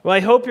Well, I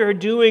hope you're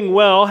doing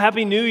well.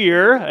 Happy New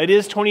Year. It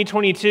is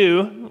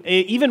 2022.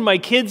 Even my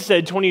kids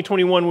said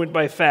 2021 went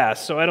by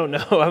fast, so I don't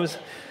know.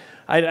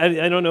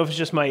 I don't know if it's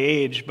just my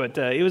age, but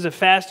it was a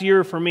fast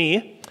year for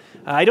me.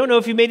 I don't know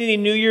if you made any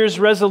New Year's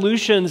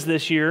resolutions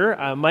this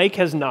year. Mike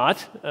has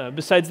not,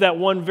 besides that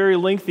one very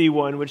lengthy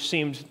one, which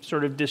seemed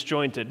sort of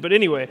disjointed. But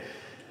anyway,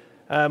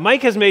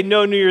 Mike has made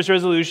no New Year's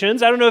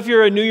resolutions. I don't know if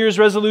you're a New Year's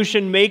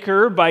resolution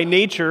maker by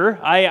nature.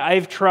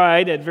 I've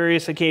tried at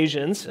various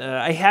occasions.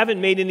 I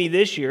haven't made any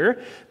this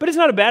year, but it's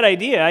not a bad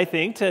idea, I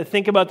think, to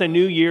think about the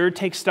new year,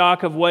 take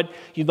stock of what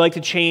you'd like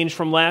to change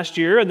from last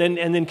year, and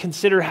then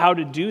consider how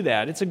to do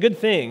that. It's a good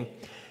thing.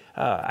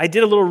 I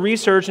did a little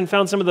research and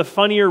found some of the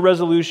funnier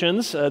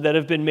resolutions that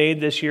have been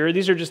made this year.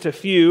 These are just a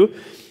few.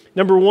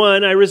 Number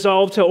one, I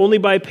resolved to only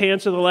buy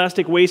pants with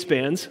elastic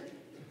waistbands.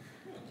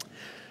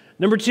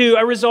 Number two,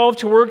 I resolved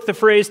to work the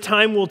phrase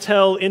 "time will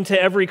tell" into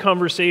every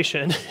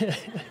conversation.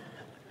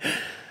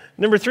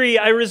 Number three,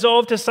 I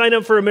resolved to sign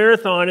up for a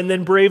marathon and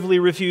then bravely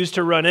refuse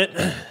to run it.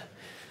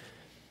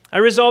 I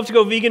resolved to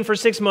go vegan for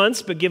 6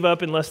 months, but give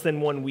up in less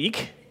than 1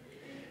 week.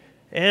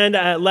 And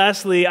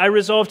lastly, I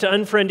resolved to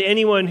unfriend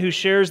anyone who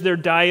shares their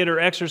diet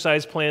or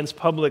exercise plans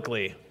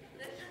publicly.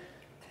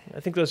 I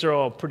think those are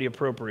all pretty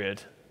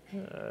appropriate.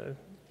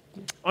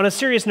 On a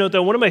serious note,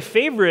 though, one of my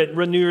favorite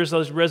New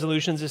Year's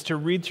resolutions is to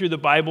read through the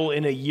Bible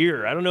in a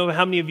year. I don't know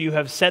how many of you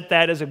have set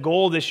that as a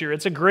goal this year.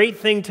 It's a great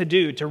thing to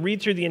do, to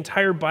read through the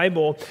entire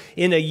Bible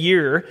in a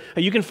year.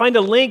 You can find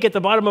a link at the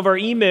bottom of our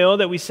email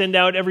that we send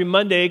out every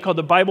Monday called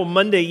the Bible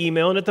Monday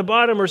email, and at the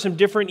bottom are some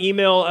different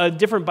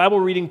Bible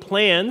reading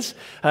plans.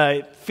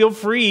 Feel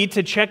free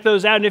to check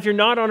those out, and if you're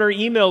not on our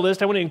email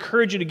list, I want to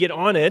encourage you to get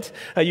on it.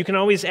 You can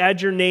always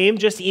add your name.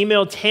 Just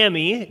email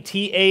Tammy,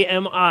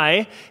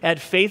 T-A-M-I, at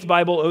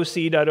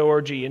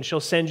faithbibleoc.org, and she'll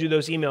send you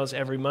those emails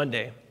every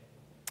Monday.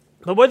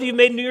 But whether you've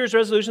made New Year's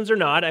resolutions or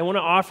not, I want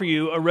to offer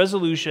you a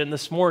resolution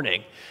this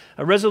morning,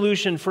 a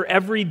resolution for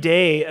every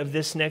day of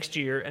this next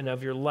year and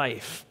of your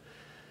life.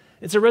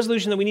 It's a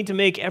resolution that we need to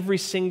make every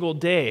single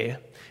day.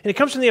 And it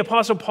comes from the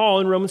Apostle Paul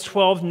in Romans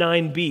 12,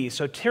 9b.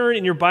 So turn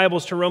in your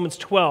Bibles to Romans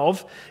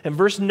 12 and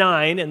verse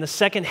 9 and the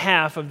second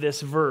half of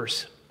this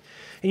verse.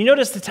 And you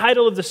notice the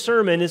title of the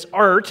sermon is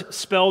ART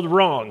spelled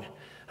wrong.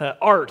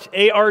 ART,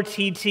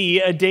 A-R-T-T,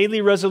 a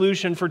daily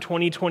resolution for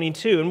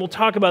 2022. And we'll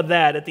talk about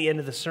that at the end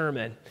of the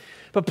sermon.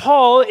 But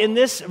Paul, in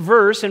this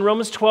verse, in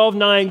Romans 12,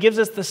 9, gives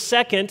us the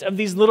second of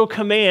these little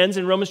commands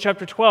in Romans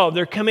chapter 12.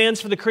 They're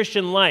commands for the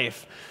Christian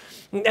life.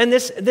 And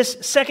this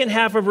second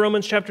half of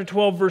Romans chapter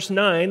 12, verse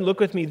 9, look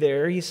with me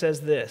there, he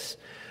says this: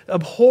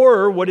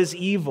 abhor what is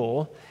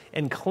evil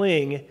and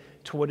cling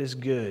to what is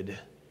good.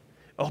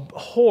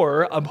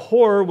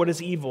 Abhor what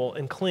is evil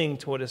and cling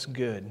to what is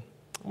good.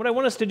 What I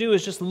want us to do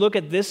is just look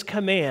at this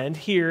command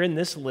here in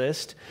this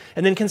list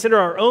and then consider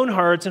our own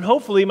hearts, and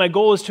hopefully my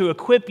goal is to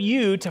equip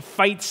you to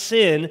fight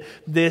sin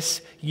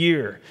this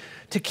year,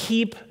 to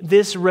keep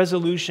this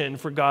resolution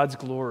for God's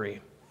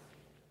glory.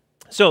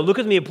 So look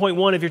with me at point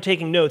one if you're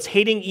taking notes: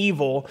 hating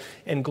evil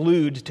and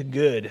glued to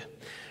good.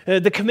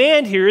 The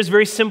command here is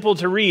very simple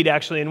to read,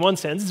 actually, in one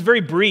sense. It's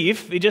very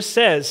brief. It just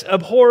says,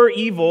 abhor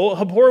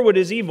what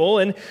is evil,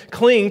 and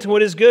cling to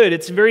what is good.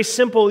 It's very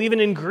simple, even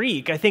in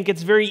Greek. I think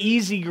it's very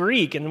easy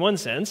Greek in one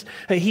sense.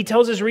 He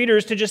tells his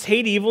readers to just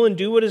hate evil and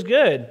do what is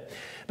good.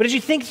 But as you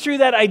think through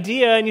that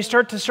idea and you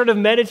start to sort of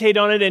meditate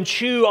on it and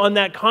chew on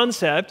that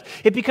concept,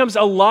 it becomes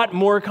a lot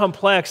more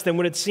complex than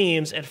what it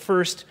seems at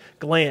first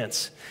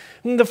glance.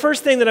 The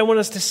first thing that I want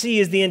us to see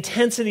is the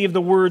intensity of the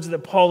words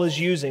that Paul is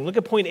using. Look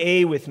at point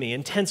A with me,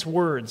 intense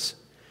words.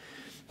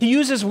 He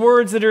uses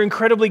words that are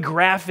incredibly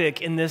graphic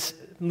in this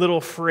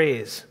little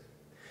phrase.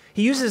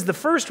 He uses the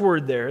first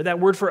word there, that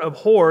word for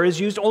abhor, is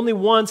used only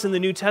once in the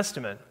New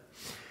Testament.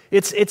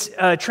 It's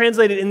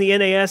translated in the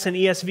NAS and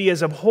ESV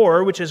as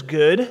abhor, which is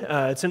good.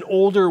 It's an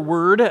older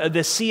word. The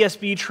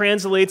CSB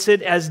translates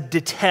it as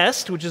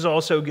detest, which is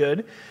also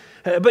good.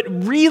 But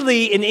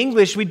really, in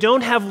English, we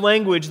don't have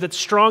language that's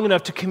strong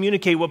enough to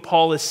communicate what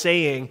Paul is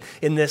saying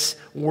in this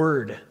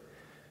word.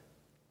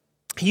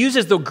 He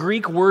uses the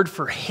Greek word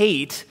for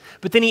hate,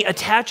 but then he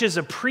attaches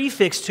a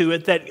prefix to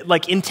it that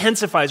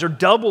intensifies or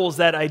doubles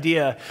that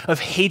idea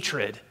of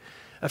hatred.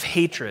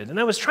 And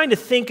I was trying to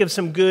think of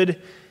some good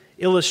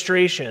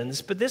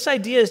illustrations, but this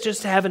idea is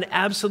just to have an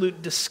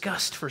absolute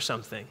disgust for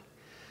something.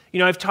 You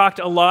know, I've talked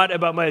a lot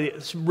about my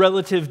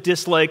relative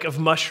dislike of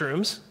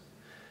mushrooms.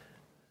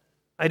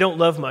 I don't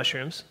love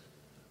mushrooms,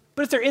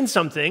 but if they're in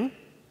something,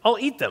 I'll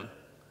eat them.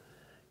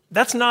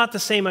 That's not the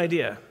same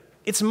idea.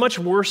 It's much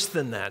worse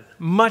than that.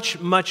 Much,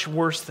 much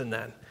worse than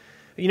that.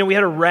 You know, we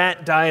had a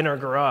rat die in our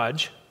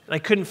garage, and I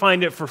couldn't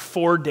find it for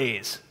 4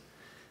 days.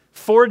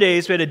 4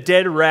 days, we had a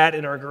dead rat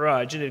in our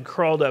garage. It had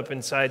crawled up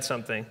inside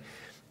something.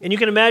 And you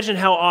can imagine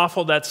how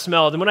awful that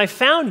smelled. And when I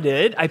found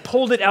it, I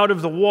pulled it out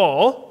of the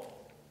wall.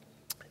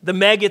 The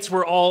maggots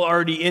were all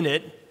already in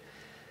it.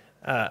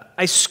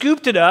 I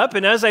scooped it up,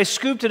 and as I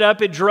scooped it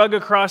up, it drug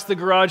across the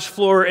garage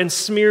floor and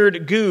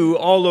smeared goo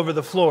all over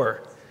the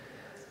floor.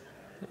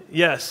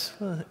 Yes.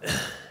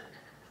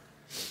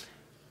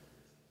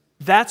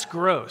 That's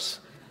gross.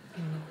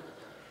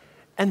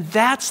 And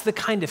that's the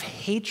kind of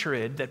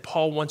hatred that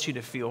Paul wants you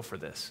to feel for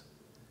this.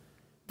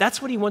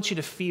 That's what he wants you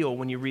to feel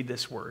when you read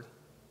this word.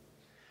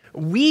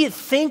 We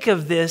think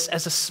of this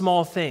as a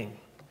small thing.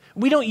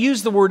 We don't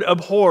use the word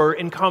abhor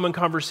in common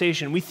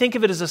conversation. We think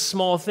of it as a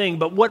small thing,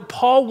 but what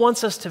Paul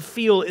wants us to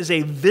feel is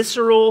a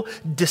visceral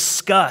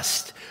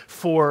disgust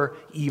for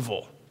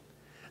evil.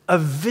 A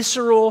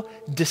visceral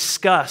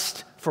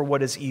disgust for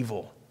what is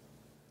evil.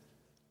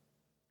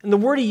 And the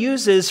word he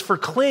uses for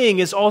cling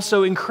is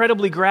also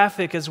incredibly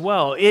graphic as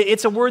well.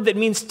 It's a word that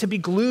means to be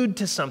glued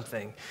to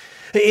something.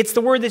 It's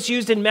the word that's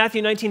used in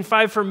Matthew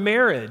 19:5 for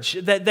marriage,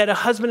 that a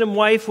husband and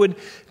wife would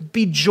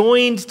be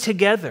joined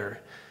together.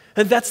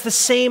 And that's the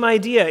same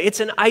idea. It's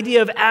an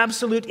idea of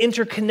absolute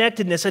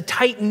interconnectedness, a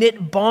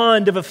tight-knit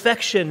bond of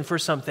affection for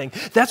something.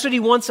 That's what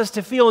he wants us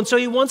to feel. And so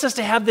he wants us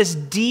to have this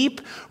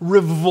deep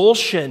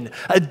revulsion,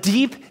 a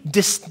deep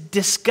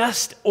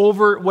disgust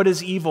over what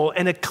is evil,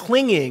 and a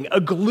clinging,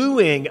 a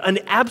gluing, an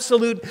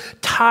absolute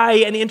tie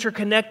and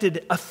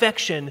interconnected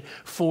affection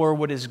for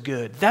what is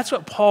good. That's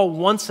what Paul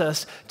wants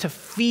us to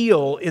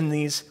feel in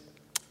these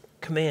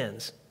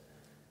commands.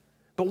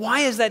 But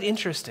why is that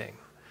interesting?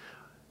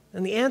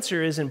 And the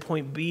answer is in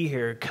point B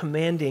here,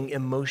 commanding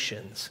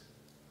emotions.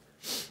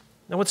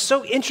 Now, what's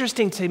so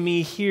interesting to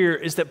me here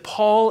is that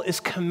Paul is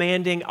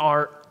commanding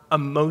our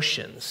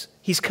emotions.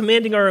 He's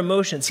commanding our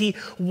emotions. He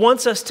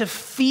wants us to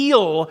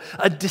feel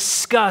a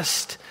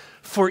disgust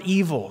for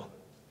evil.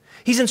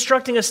 He's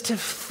instructing us to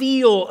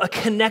feel a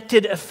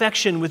connected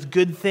affection with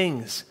good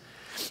things.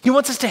 He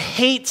wants us to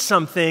hate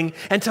something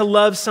and to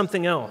love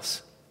something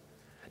else.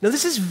 Now,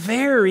 this is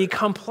very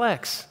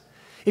complex.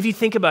 If you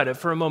think about it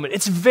for a moment,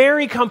 it's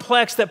very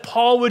complex that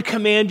Paul would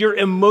command your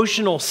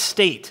emotional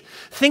state.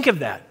 Think of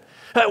that.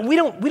 We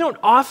don't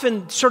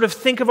often sort of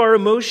think of our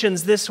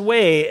emotions this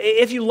way.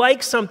 If you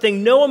like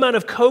something, no amount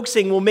of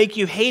coaxing will make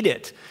you hate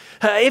it.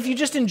 If you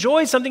just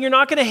enjoy something, you're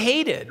not going to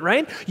hate it,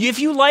 right? If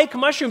you like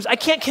mushrooms, I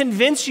can't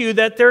convince you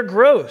that they're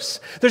gross.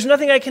 There's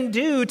nothing I can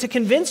do to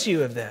convince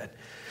you of that.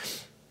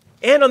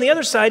 And on the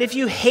other side, if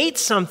you hate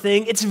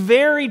something, it's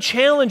very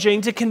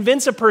challenging to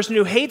convince a person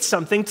who hates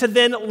something to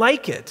then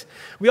like it.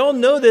 We all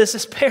know this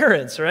as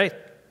parents, right?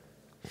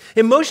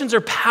 Emotions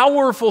are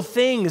powerful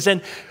things,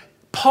 and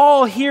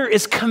Paul here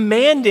is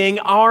commanding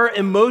our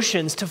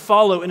emotions to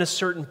follow in a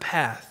certain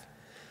path.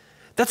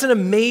 That's an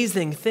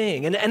amazing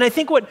thing. And I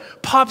think what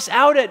pops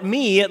out at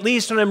me, at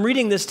least when I'm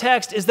reading this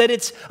text, is that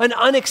it's an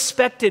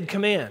unexpected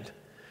command.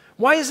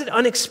 Why is it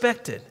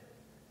unexpected?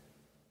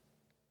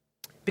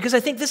 Because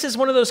I think this is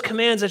one of those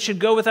commands that should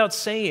go without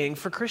saying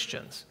for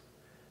Christians.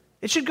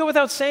 It should go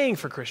without saying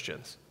for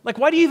Christians. Like,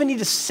 why do you even need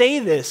to say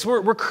this?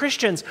 We're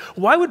Christians.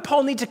 Why would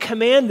Paul need to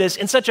command this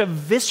in such a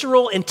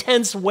visceral,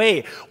 intense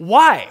way?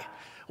 Why?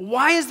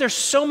 Why is there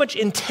so much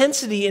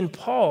intensity in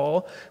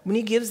Paul when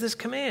he gives this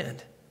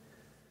command?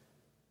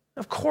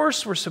 Of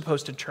course we're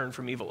supposed to turn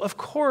from evil. Of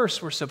course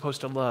we're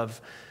supposed to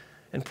love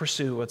and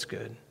pursue what's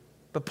good.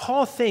 But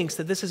Paul thinks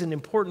that this is an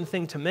important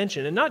thing to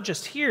mention, and not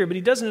just here, but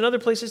he does it in other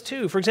places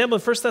too. For example,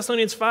 in 1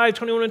 Thessalonians 5,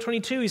 21 and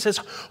 22, he says,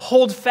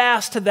 hold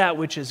fast to that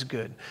which is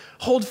good.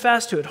 Hold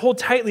fast to it, hold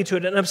tightly to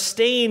it, and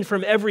abstain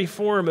from every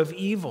form of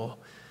evil.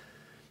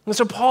 And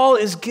so Paul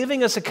is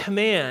giving us a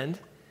command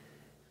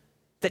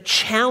that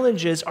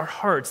challenges our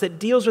hearts, that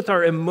deals with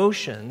our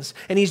emotions,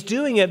 and he's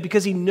doing it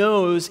because he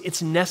knows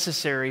it's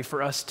necessary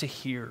for us to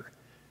hear.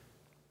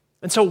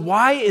 And so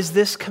why is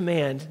this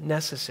command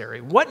necessary?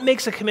 What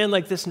makes a command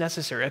like this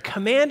necessary? A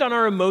command on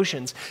our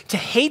emotions to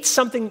hate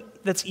something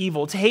that's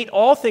evil, to hate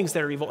all things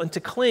that are evil, and to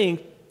cling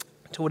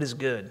to what is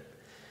good.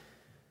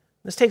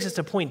 This takes us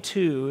to point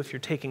 2, if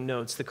you're taking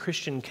notes, the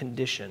Christian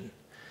condition.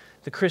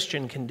 The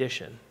Christian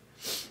condition.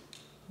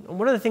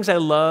 One of the things I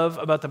love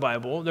about the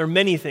Bible, there are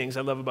many things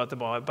I love about the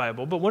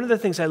Bible, but one of the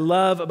things I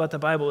love about the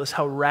Bible is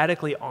how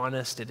radically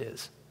honest it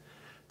is.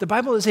 The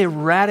Bible is a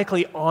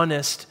radically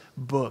honest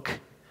book.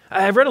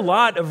 I've read a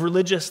lot of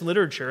religious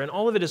literature, and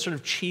all of it is sort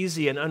of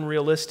cheesy and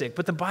unrealistic,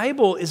 but the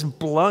Bible is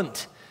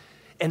blunt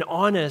and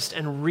honest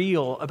and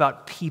real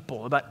about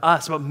people, about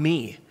us, about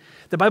me.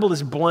 The Bible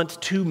is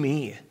blunt to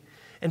me.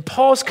 And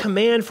Paul's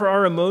command for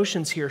our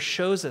emotions here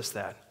shows us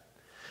that.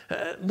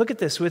 Look at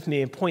this with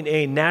me in point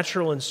A,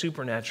 natural and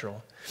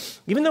supernatural.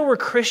 Even though we're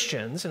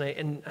Christians, and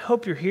I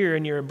hope you're here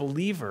and you're a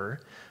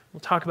believer, we'll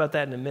talk about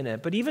that in a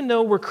minute, but even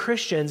though we're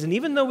Christians and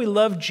even though we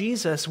love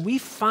Jesus, we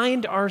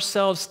find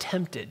ourselves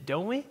tempted,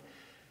 don't we?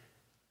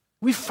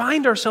 We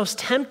find ourselves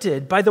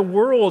tempted by the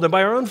world and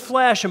by our own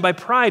flesh and by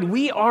pride.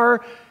 We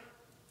are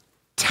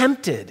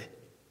tempted.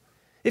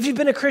 If you've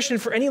been a Christian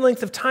for any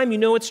length of time, you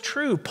know it's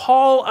true.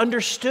 Paul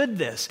understood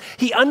this.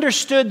 He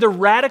understood the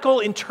radical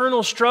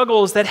internal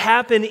struggles that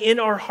happen in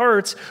our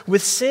hearts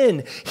with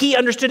sin. He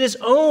understood his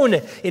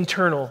own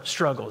internal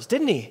struggles,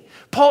 didn't he?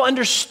 Paul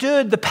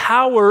understood the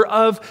power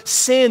of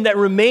sin that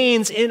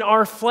remains in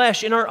our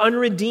flesh, in our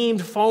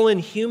unredeemed, fallen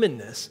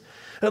humanness.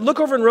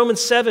 Look over in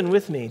Romans 7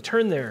 with me.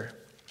 Turn there.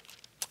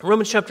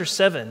 Romans chapter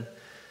 7.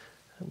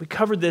 We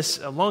covered this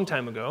a long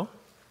time ago.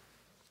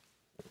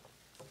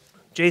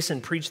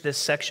 Jason preached this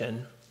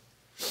section.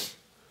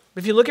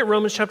 If you look at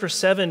Romans chapter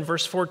 7,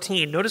 verse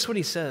 14, notice what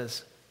he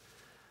says.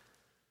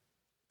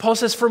 Paul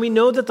says, "For we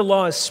know that the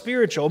law is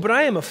spiritual, but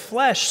I am of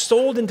flesh,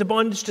 sold into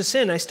bondage to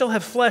sin. I still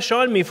have flesh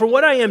on me. For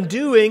what I am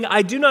doing,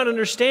 I do not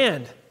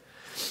understand.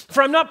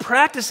 For I'm not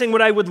practicing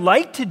what I would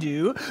like to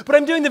do, but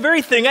I'm doing the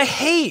very thing I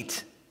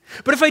hate.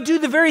 But if I do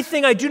the very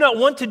thing I do not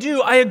want to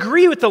do, I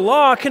agree with the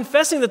law,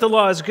 confessing that the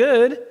law is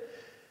good.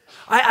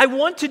 I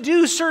want to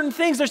do certain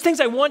things. There's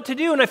things I want to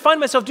do, and I find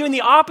myself doing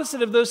the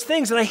opposite of those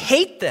things, and I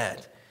hate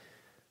that."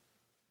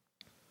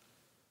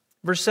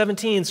 Verse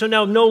 17, "So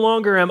now no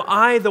longer am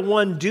I the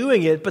one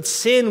doing it, but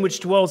sin which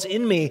dwells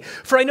in me.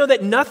 For I know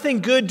that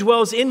nothing good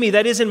dwells in me,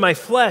 that is in my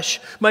flesh,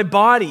 my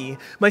body,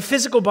 my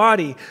physical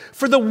body.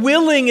 For the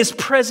willing is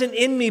present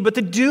in me, but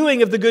the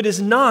doing of the good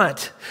is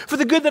not. For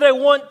the good that I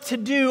want to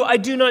do, I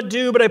do not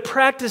do, but I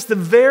practice the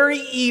very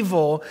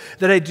evil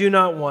that I do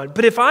not want.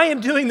 But if I am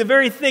doing the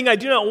very thing I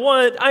do not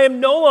want, I am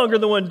no longer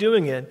the one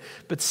doing it,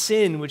 but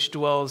sin which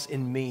dwells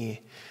in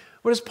me."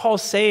 What is Paul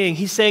saying?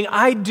 He's saying,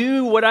 I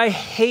do what I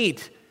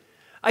hate.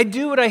 I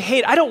do what I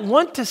hate. I don't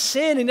want to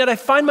sin, and yet I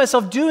find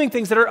myself doing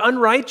things that are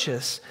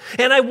unrighteous.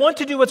 And I want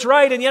to do what's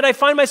right, and yet I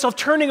find myself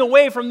turning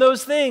away from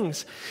those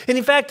things. And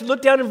in fact,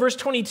 look down in verse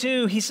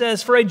 22. He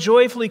says, "For I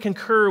joyfully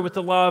concur with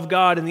the law of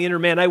God in the inner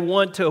man. I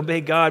want to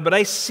obey God, but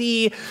I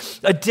see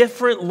a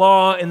different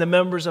law in the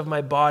members of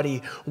my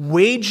body,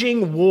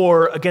 waging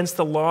war against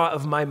the law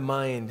of my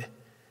mind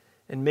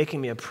and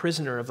making me a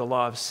prisoner of the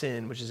law of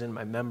sin, which is in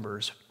my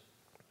members.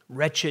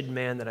 Wretched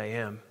man that I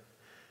am.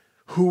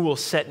 Who will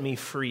set me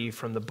free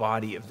from the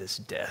body of this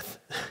death?"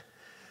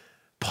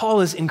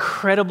 Paul is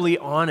incredibly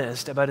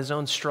honest about his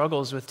own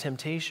struggles with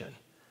temptation.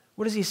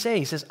 What does he say?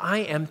 He says, I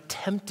am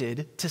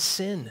tempted to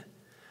sin.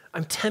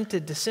 I'm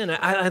tempted to sin.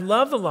 I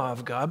love the law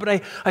of God,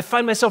 but I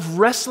find myself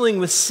wrestling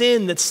with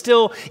sin that's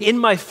still in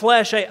my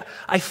flesh.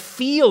 I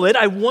feel it.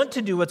 I want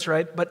to do what's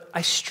right, but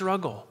I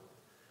struggle.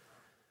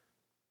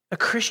 A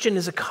Christian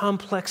is a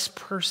complex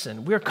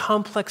person. We're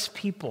complex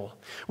people.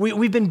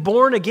 We've been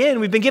born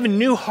again. We've been given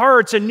new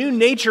hearts, a new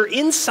nature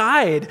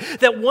inside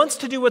that wants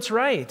to do what's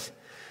right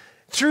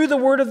through the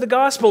word of the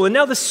gospel. And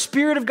now the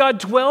Spirit of God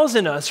dwells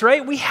in us,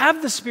 right? We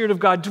have the Spirit of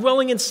God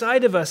dwelling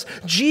inside of us.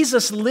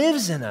 Jesus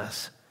lives in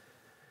us.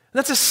 And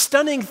that's a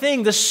stunning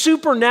thing. The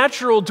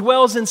supernatural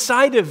dwells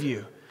inside of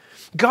you.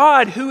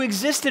 God, who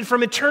existed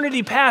from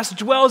eternity past,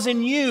 dwells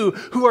in you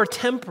who are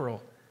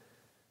temporal.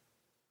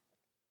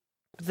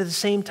 But at the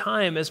same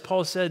time, as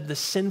Paul said, the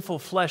sinful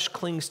flesh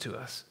clings to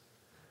us.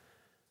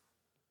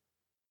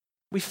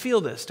 We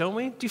feel this, don't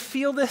we? Do you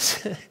feel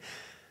this?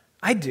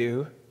 I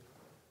do.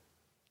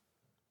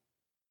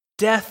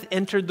 Death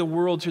entered the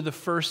world through the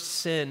first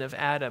sin of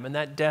Adam, and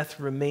that death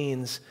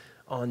remains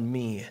on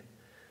me.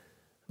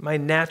 My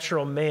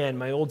natural man,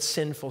 my old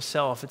sinful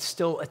self, it's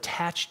still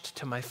attached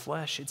to my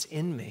flesh. It's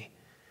in me,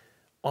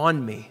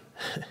 on me.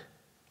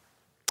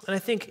 And I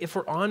think if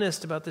we're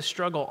honest about this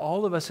struggle,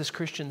 all of us as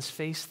Christians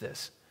face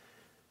this.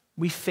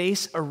 We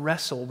face a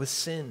wrestle with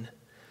sin.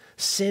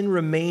 Sin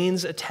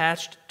remains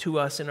attached to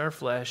us in our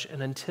flesh,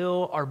 and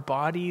until our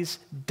bodies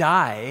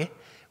die,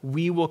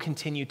 we will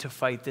continue to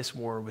fight this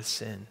war with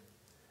sin.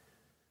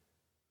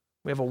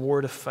 We have a war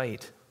to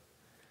fight.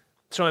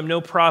 So I'm no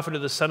prophet or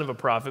the son of a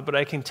prophet, but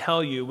I can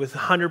tell you with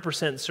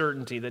 100%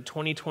 certainty that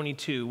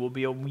 2022 will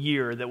be a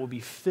year that will be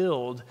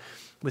filled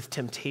with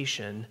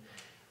temptation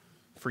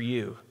for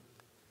you.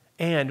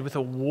 And with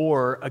a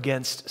war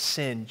against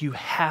sin. You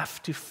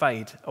have to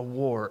fight a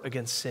war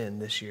against sin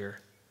this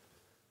year.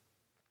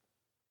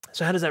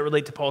 So how does that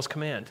relate to Paul's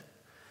command?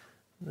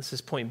 This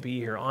is point B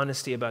here,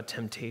 honesty about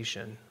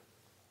temptation.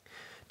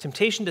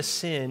 Temptation to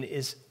sin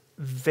is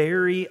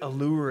very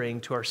alluring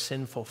to our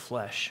sinful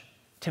flesh.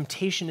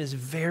 Temptation is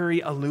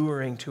very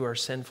alluring to our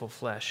sinful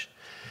flesh.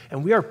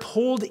 And we are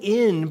pulled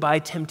in by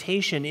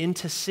temptation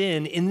into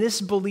sin in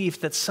this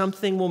belief that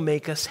something will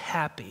make us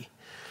happy.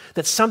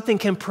 That something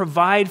can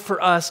provide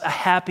for us a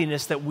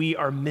happiness that we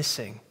are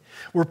missing.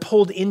 We're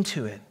pulled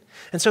into it.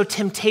 And so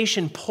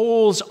temptation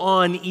pulls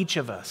on each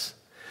of us.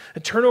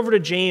 And turn over to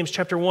James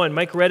chapter 1.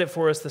 Mike read it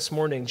for us this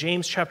morning.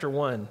 James chapter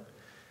 1.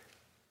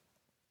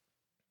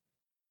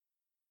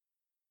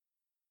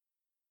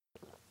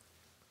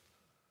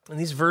 In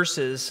these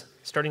verses,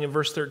 starting in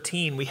verse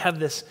 13, we have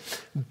this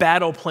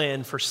battle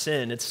plan for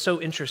sin. It's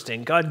so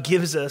interesting. God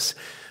gives us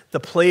the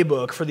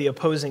playbook for the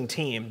opposing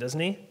team, doesn't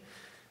he?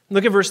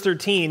 Look at verse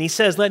 13. He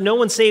says, "Let no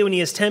one say when he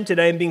is tempted,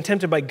 I am being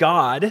tempted by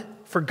God,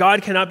 for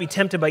God cannot be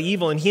tempted by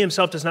evil, and he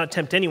himself does not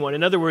tempt anyone."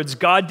 In other words,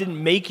 God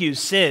didn't make you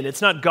sin.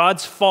 It's not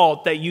God's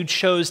fault that you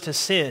chose to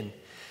sin.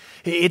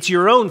 It's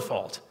your own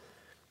fault.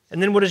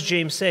 And then what does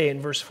James say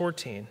in verse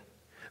 14?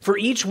 "For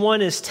each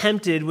one is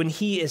tempted when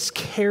he is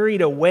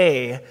carried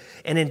away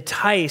and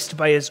enticed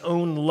by his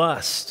own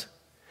lust.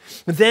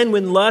 Then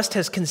when lust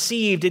has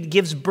conceived, it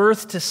gives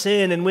birth to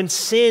sin. And when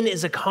sin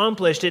is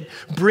accomplished, it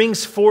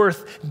brings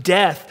forth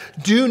death.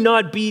 Do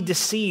not be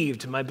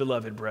deceived, my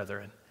beloved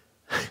brethren."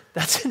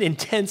 That's an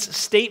intense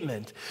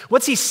statement.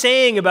 What's he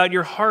saying about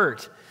your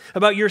heart,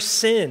 about your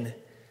sin?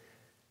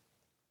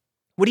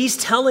 What he's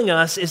telling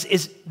us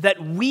is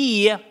that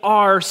we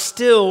are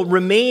still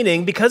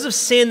remaining, because of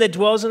sin that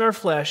dwells in our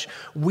flesh,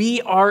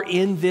 we are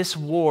in this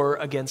war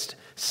against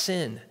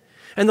sin.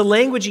 And the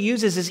language he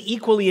uses is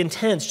equally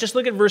intense. Just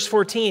look at verse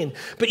 14.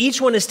 But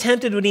each one is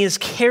tempted when he is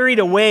carried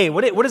away.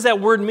 What does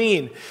that word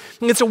mean?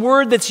 It's a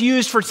word that's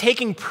used for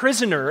taking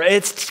prisoner.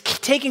 It's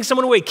taking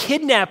someone away,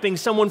 kidnapping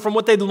someone from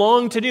what they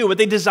long to do, what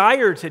they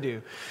desire to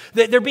do.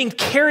 They're being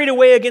carried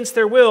away against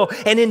their will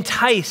and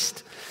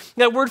enticed.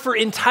 That word for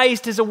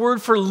enticed is a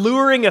word for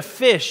luring a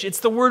fish.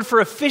 It's the word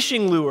for a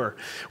fishing lure.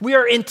 We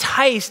are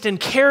enticed and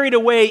carried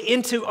away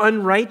into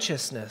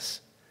unrighteousness.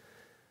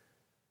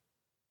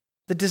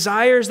 The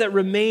desires that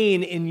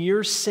remain in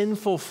your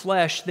sinful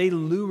flesh, they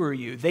lure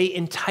you, they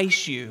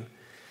entice you,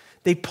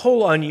 they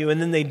pull on you,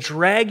 and then they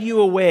drag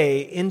you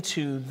away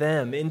into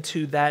them,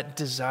 into that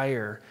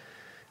desire,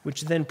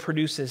 which then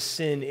produces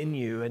sin in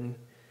you. And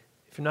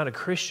if you're not a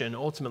Christian,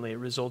 ultimately it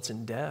results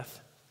in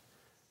death.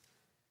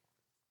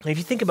 And if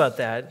you think about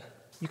that,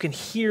 you can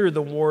hear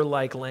the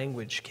warlike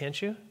language,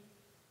 can't you?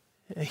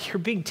 You're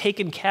being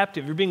taken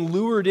captive. You're being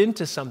lured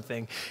into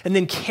something and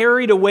then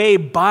carried away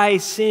by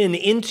sin,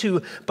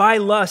 by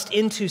lust,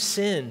 into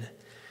sin.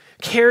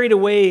 Carried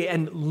away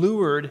and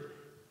lured.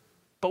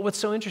 But what's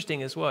so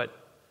interesting is what?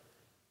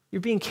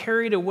 You're being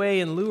carried away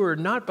and lured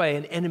not by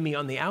an enemy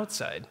on the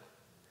outside,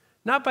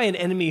 not by an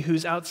enemy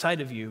who's outside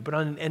of you, but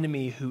on an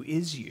enemy who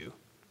is you.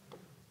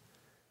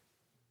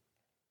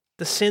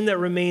 The sin that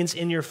remains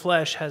in your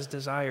flesh has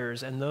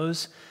desires, and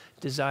those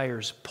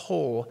desires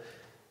pull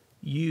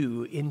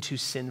you into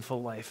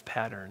sinful life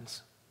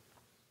patterns.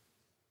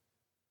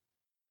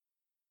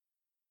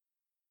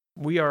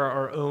 We are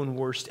our own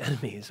worst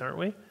enemies, aren't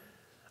we?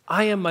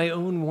 I am my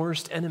own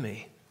worst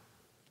enemy.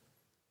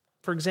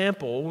 For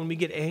example, when we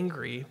get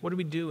angry, what are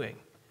we doing?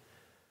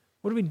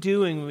 What are we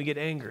doing when we get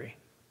angry?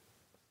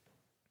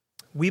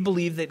 We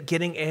believe that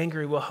getting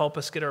angry will help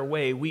us get our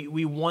way.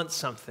 We want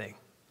something.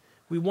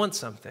 We want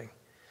something.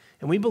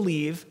 And we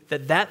believe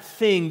that that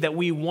thing that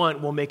we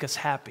want will make us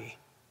happy.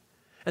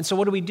 And so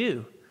what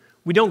do?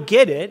 We don't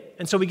get it,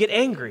 and so we get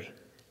angry,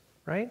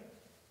 right?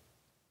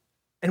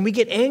 And we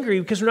get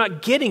angry because we're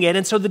not getting it,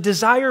 and so the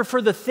desire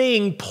for the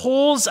thing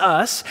pulls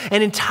us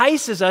and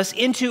entices us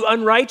into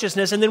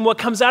unrighteousness, and then what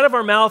comes out of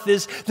our mouth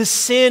is the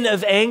sin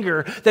of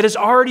anger that is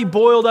already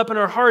boiled up in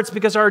our hearts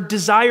because our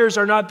desires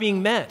are not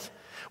being met.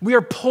 We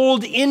are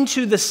pulled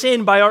into the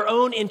sin by our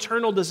own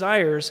internal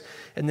desires,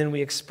 and then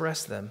we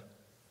express them.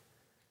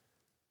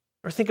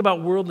 Or think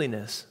about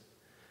worldliness.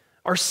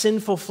 Our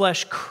sinful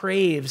flesh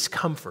craves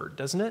comfort,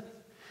 doesn't it?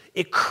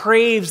 It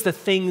craves the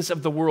things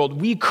of the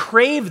world. We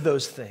crave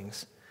those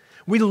things.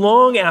 We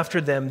long after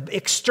them,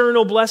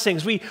 external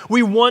blessings. We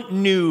want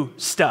new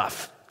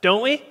stuff,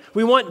 don't we?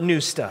 We want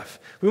new stuff.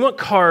 We want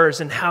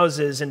cars and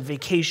houses and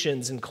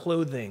vacations and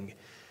clothing.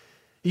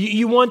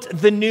 You want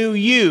the new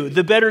you,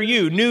 the better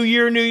you, new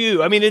year, new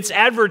you. I mean, it's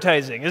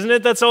advertising, isn't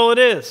it? That's all it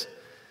is.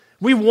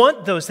 We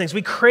want those things.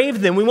 We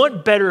crave them. We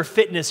want better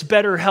fitness,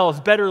 better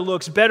health, better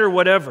looks, better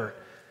whatever.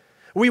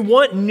 We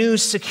want new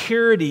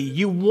security.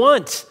 You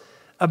want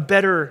a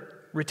better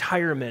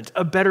retirement,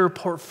 a better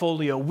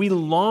portfolio. We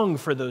long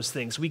for those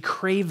things. We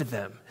crave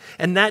them.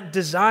 And that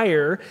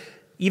desire,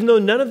 even though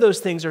none of those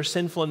things are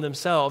sinful in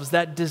themselves,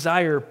 that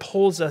desire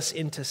pulls us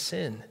into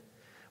sin.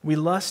 We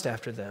lust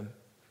after them.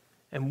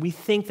 And we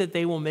think that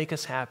they will make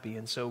us happy,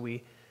 and so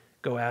we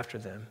go after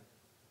them.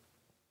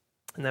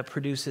 And that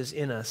produces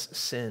in us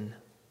sin.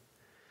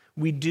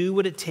 We do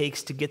what it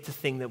takes to get the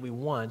thing that we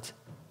want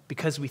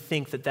because we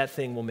think that that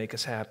thing will make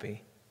us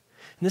happy.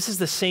 And this is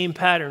the same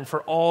pattern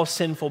for all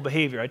sinful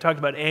behavior. I talked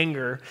about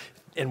anger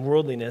and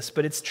worldliness,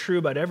 but it's true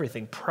about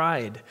everything.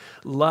 Pride,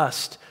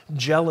 lust,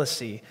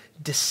 jealousy,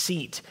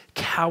 deceit,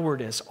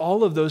 cowardice,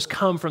 all of those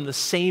come from the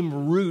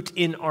same root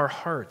in our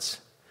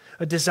hearts.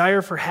 A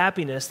desire for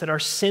happiness that our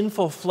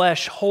sinful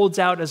flesh holds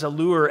out as a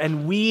lure,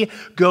 and we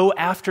go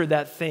after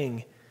that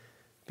thing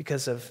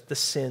because of the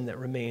sin that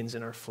remains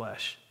in our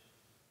flesh.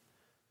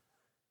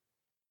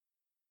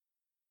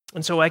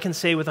 And so I can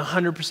say with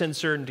 100%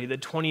 certainty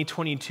that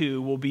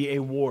 2022 will be a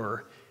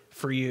war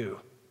for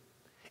you.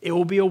 It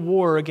will be a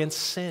war against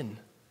sin.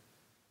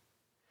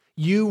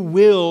 You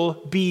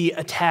will be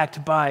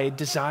attacked by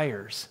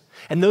desires.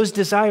 And those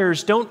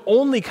desires don't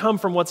only come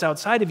from what's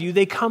outside of you,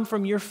 they come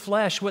from your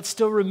flesh, what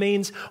still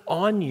remains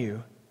on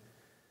you.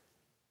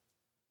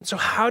 So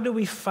how do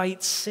we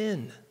fight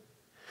sin?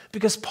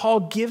 Because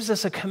Paul gives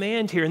us a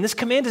command here, and this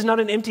command is not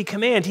an empty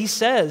command. He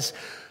says,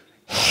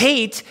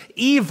 hate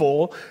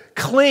evil,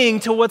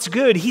 cling to what's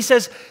good. He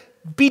says,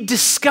 be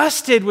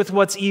disgusted with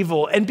what's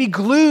evil and be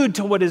glued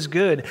to what is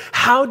good.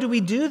 How do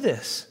we do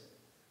this?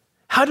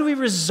 How do we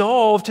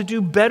resolve to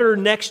do better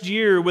next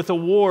year with a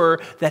war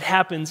that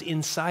happens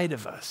inside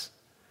of us?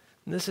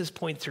 And this is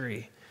point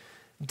 3,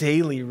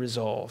 daily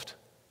resolved.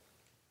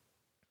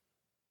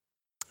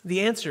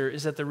 The answer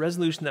is that the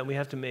resolution that we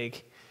have to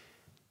make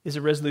is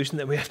a resolution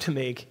that we have to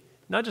make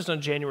not just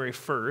on January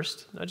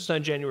 1st, not just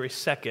on January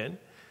 2nd,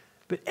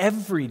 but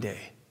every day.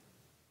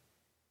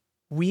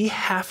 we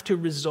have to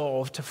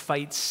resolve to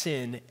fight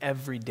sin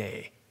every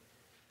day.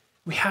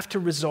 We have to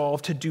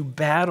resolve to do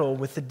battle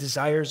with the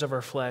desires of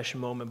our flesh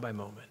moment by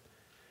moment.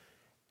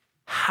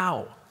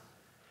 How?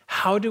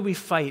 How do we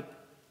fight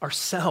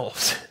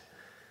ourselves?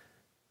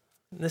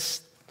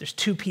 There's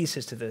two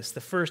pieces to this. The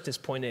first is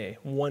point A,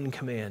 one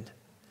command.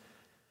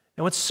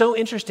 And what's so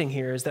interesting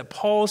here is that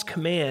Paul's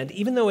command,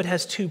 even though it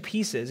has two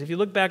pieces, if you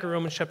look back at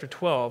Romans chapter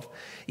 12,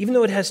 even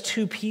though it has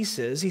two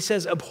pieces, he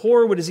says,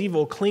 abhor what is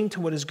evil, cling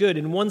to what is good.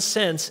 In one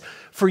sense,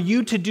 for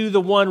you to do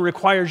the one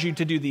requires you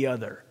to do the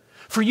other.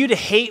 For you to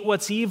hate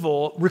what's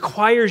evil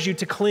requires you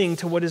to cling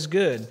to what is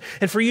good.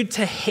 And for you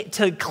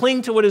to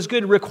cling to what is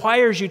good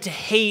requires you to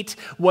hate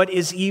what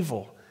is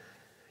evil.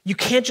 You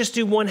can't just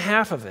do one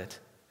half of it.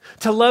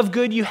 To love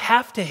good, you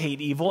have to hate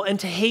evil. And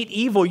to hate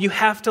evil, you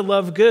have to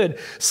love good.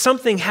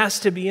 Something has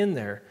to be in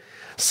there.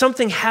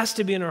 Something has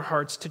to be in our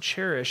hearts to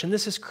cherish. And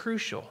this is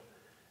crucial.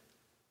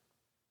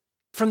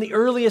 From the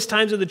earliest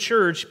times of the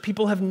church,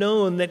 people have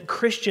known that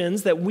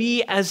Christians, that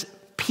we as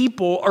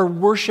people are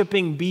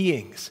worshiping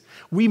beings.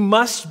 We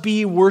must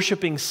be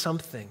worshiping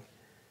something,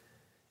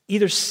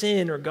 either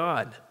sin or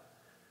God.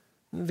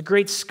 The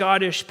great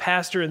Scottish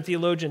pastor and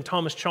theologian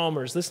Thomas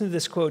Chalmers, listen to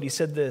this quote. He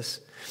said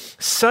this,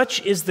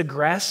 "Such is the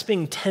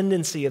grasping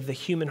tendency of the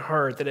human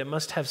heart that it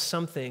must have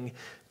something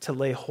to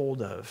lay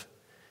hold of,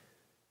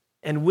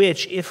 and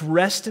which, if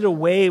wrested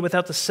away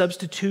without the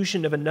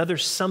substitution of another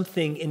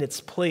something in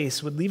its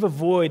place, would leave a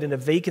void and a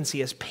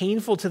vacancy as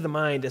painful to the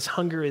mind as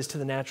hunger is to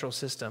the natural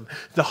system.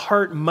 The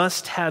heart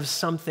must have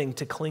something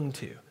to cling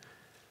to."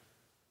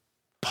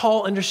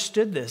 Paul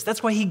understood this.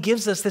 That's why he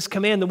gives us this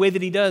command the way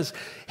that he does.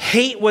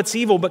 Hate what's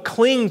evil, but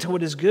cling to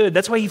what is good.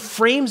 That's why he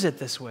frames it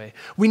this way.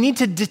 We need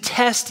to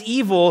detest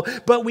evil,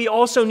 but we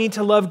also need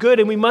to love good,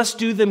 and we must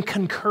do them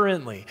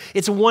concurrently.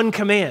 It's one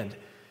command.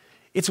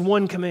 It's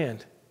one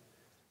command.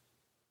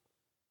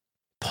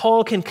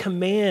 Paul can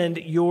command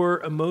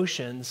your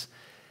emotions,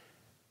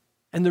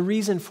 and the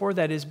reason for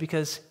that is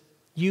because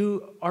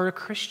you are a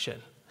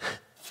Christian.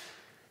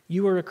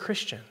 You are a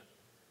Christian.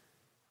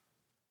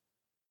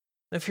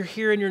 If you're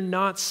here and you're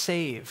not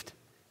saved,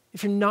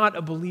 if you're not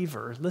a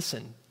believer,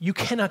 listen, you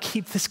cannot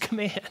keep this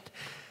command.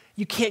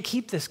 You can't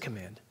keep this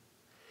command.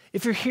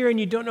 If you're here and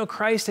you don't know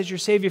Christ as your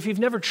Savior, if you've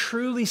never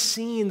truly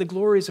seen the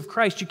glories of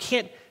Christ, you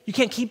can't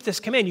keep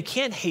this command. You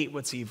can't hate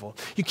what's evil.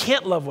 You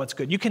can't love what's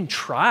good. You can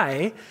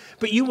try,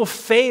 but you will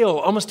fail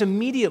almost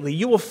immediately.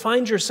 You will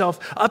find yourself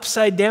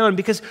upside down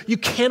because you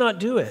cannot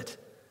do it.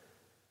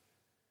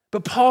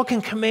 But Paul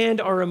can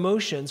command our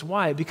emotions.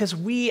 Why? Because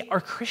we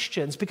are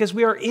Christians, because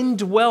we are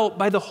indwelt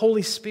by the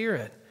Holy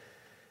Spirit.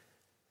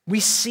 We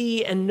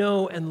see and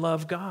know and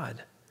love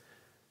God.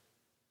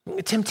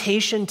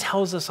 Temptation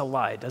tells us a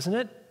lie, doesn't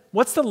it?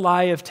 What's the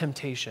lie of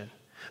temptation?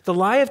 The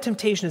lie of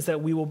temptation is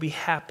that we will be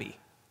happy.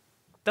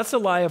 That's the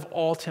lie of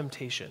all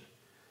temptation.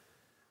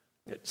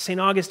 St.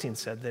 Augustine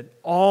said that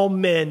all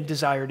men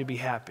desire to be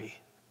happy.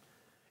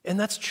 And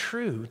that's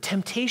true.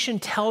 Temptation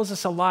tells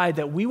us a lie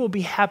that we will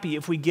be happy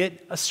if we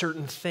get a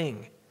certain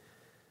thing.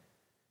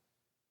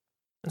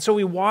 And so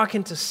we walk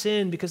into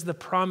sin because of the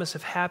promise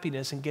of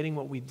happiness and getting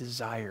what we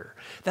desire.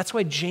 That's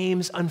why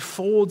James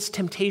unfolds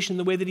temptation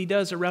the way that he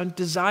does around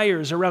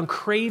desires, around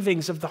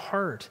cravings of the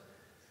heart.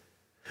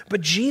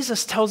 But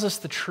Jesus tells us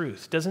the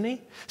truth, doesn't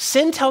he?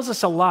 Sin tells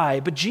us a lie,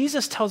 but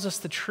Jesus tells us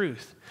the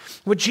truth.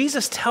 What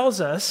Jesus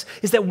tells us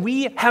is that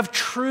we have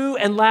true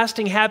and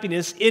lasting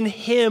happiness in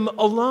him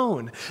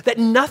alone, that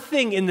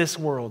nothing in this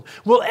world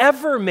will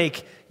ever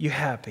make you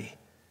happy.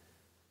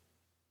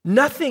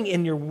 Nothing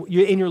in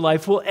your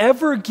life will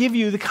ever give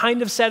you the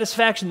kind of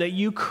satisfaction that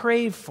you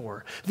crave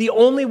for. The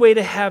only way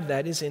to have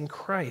that is in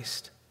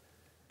Christ.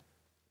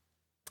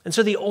 And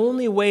so the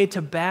only way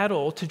to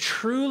battle, to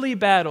truly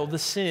battle the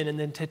sin and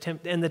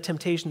the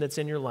temptation that's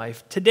in your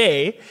life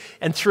today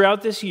and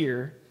throughout this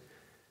year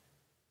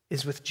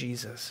is with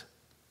Jesus.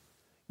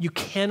 You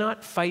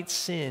cannot fight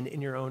sin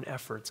in your own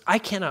efforts. I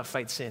cannot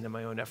fight sin in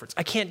my own efforts.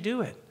 I can't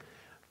do it.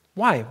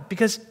 Why?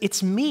 Because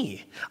it's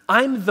me.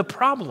 I'm the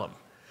problem.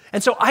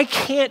 And so I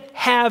can't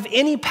have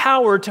any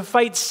power to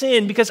fight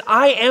sin because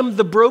I am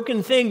the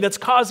broken thing that's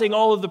causing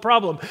all of the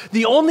problem.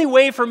 The only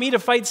way for me to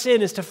fight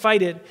sin is to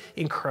fight it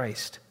in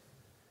Christ.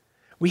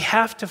 We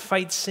have to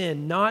fight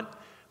sin not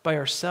by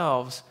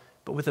ourselves,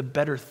 but with a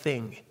better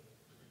thing.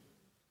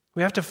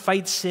 We have to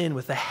fight sin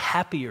with a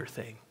happier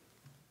thing.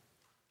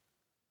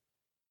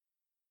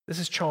 This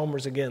is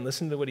Chalmers again.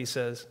 Listen to what he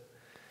says.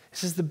 He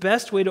says, the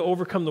best way to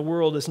overcome the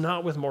world is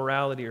not with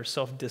morality or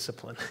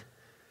self-discipline.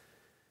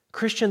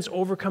 Christians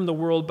overcome the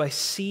world by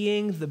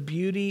seeing the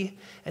beauty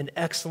and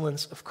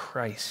excellence of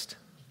Christ.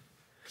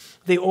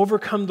 They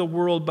overcome the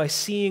world by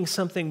seeing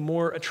something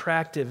more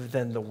attractive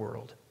than the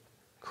world,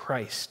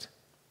 Christ.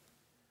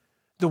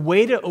 The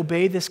way to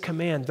obey this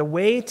command, the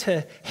way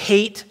to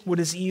hate what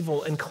is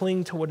evil and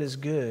cling to what is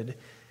good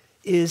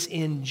is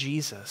in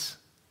Jesus.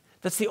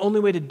 That's the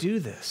only way to do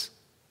this.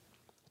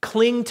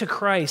 Cling to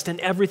Christ and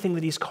everything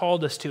that he's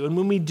called us to. And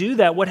when we do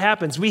that, what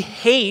happens? We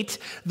hate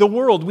the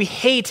world. We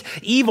hate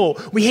evil.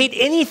 We hate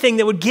anything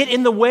that would get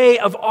in the way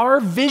of our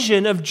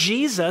vision of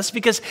Jesus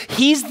because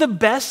he's the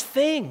best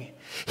thing.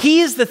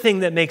 He is the thing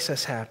that makes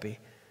us happy.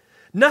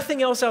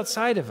 Nothing else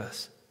outside of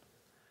us.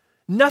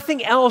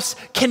 Nothing else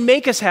can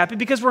make us happy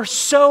because we're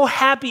so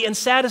happy and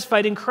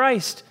satisfied in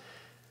Christ.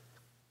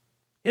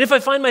 And if I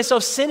find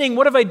myself sinning,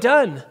 what have I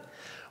done?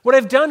 What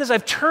I've done is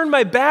I've turned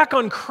my back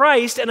on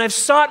Christ and I've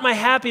sought my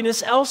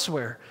happiness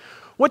elsewhere.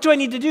 What do I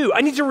need to do? I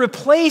need to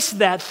replace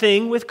that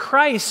thing with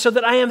Christ so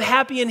that I am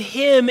happy in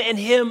him and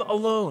him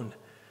alone.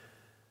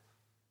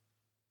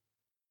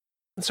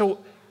 And so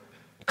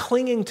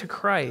clinging to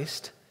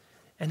Christ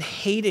and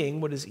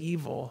hating what is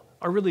evil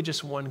are really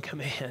just one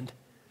command.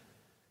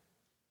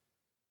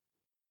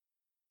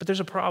 But there's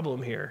a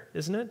problem here,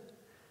 isn't it?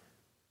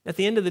 At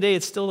the end of the day,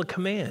 it's still a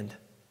command.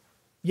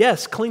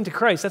 Yes, cling to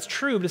Christ, that's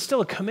true, but it's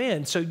still a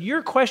command. So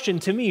your question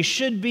to me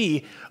should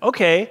be,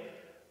 okay,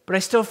 but I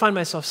still find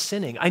myself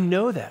sinning. I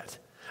know that.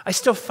 I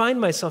still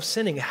find myself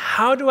sinning.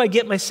 How do I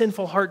get my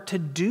sinful heart to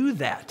do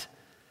that?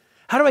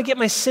 How do I get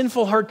my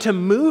sinful heart to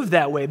move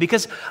that way?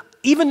 Because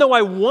even though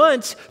I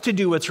want to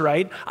do what's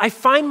right, I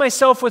find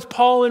myself with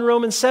Paul in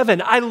Romans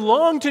 7. I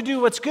long to do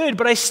what's good,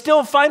 but I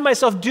still find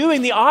myself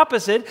doing the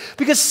opposite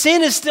because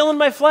sin is still in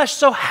my flesh.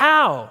 So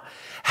how?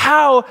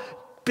 How,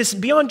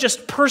 beyond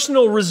just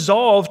personal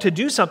resolve to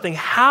do something,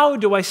 how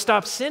do I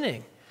stop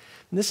sinning?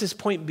 And this is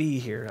point B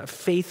here, a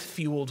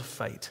faith-fueled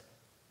fight.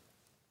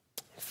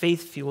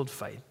 Faith-fueled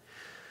fight.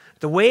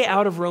 The way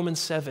out of Romans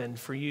 7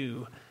 for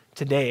you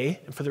today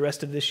and for the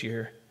rest of this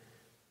year,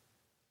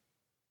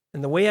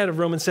 and the way out of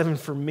Romans 7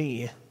 for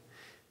me,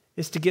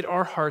 is to get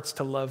our hearts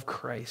to love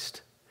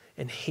Christ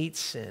and hate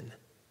sin.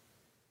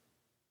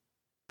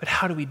 But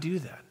how do we do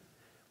that?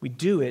 We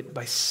do it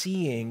by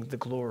seeing the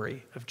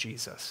glory of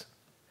Jesus.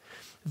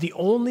 The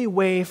only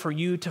way for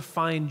you to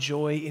find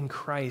joy in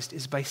Christ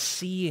is by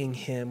seeing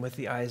him with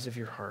the eyes of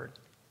your heart.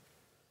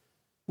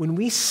 When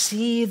we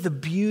see the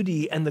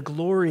beauty and the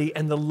glory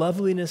and the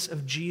loveliness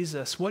of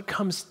Jesus, what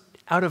comes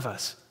out of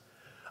us?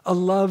 A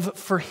love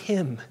for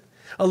him.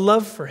 A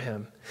love for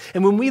him.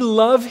 And when we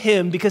love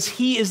him because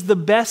he is the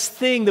best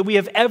thing that we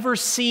have ever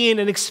seen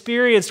and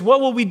experienced,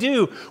 what will we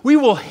do? We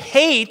will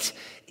hate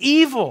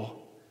evil.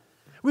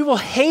 We will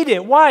hate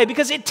it. Why?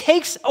 Because it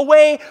takes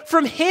away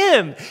from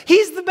him.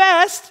 He's the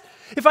best.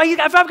 If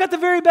I've got the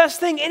very best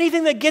thing,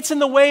 anything that gets in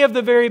the way of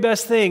the very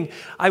best thing,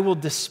 I will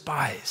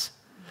despise.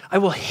 I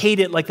will hate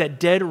it like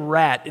that dead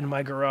rat in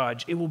my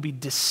garage. It will be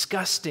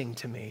disgusting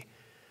to me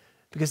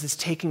because it's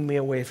taking me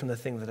away from the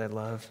thing that I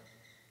love.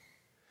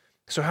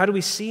 So how do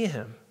we see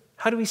him?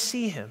 How do we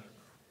see him?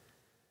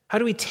 How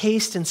do we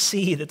taste and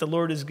see that the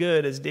Lord is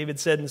good, as David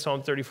said in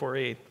Psalm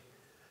 34:8?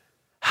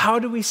 How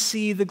do we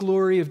see the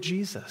glory of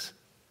Jesus?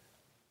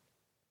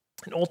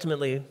 And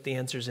ultimately, the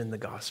answer is in the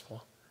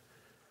gospel.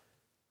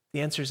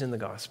 The answer is in the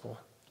gospel.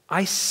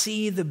 I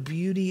see the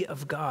beauty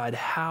of God.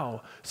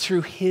 How?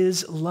 Through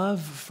his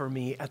love for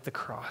me at the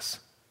cross.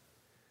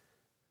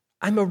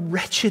 I'm a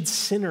wretched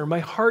sinner. My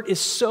heart is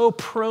so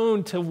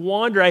prone to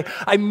wander.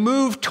 I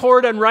move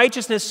toward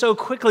unrighteousness so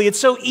quickly. It's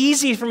so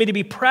easy for me to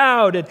be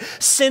proud and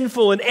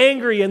sinful and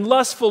angry and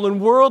lustful and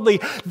worldly.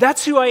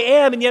 That's who I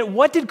am. And yet,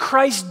 what did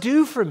Christ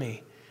do for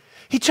me?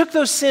 He took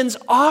those sins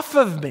off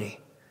of me.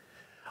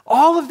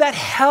 All of that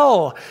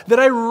hell that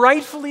I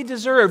rightfully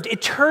deserved,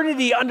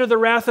 eternity under the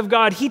wrath of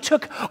God, he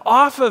took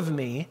off of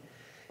me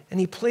and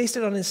he placed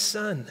it on his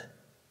son.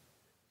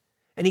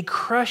 And he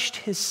crushed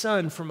his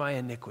son for my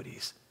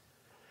iniquities.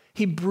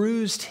 He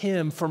bruised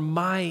him for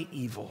my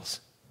evils.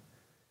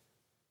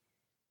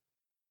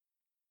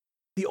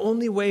 The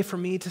only way for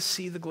me to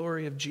see the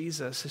glory of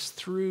Jesus is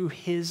through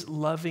his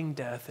loving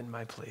death in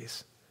my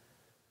place.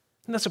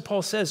 And that's what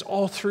Paul says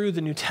all through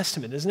the New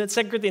Testament, isn't it?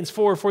 2 Corinthians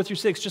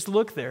 4:4-6, just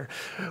look there.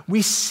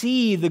 We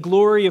see the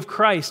glory of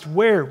Christ.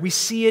 Where? We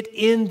see it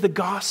in the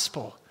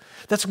gospel.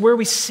 That's where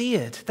we see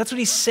it. That's what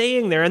he's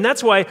saying there. And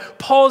that's why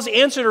Paul's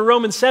answer to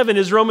Romans 7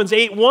 is Romans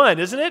 8:1,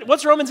 isn't it?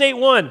 What's Romans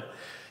 8:1?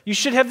 You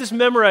should have this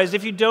memorized.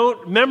 If you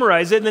don't,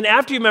 memorize it. And then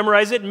after you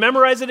memorize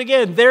it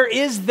again. There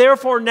is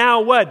therefore now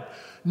what?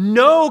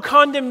 No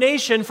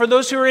condemnation for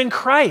those who are in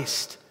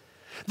Christ.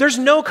 There's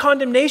no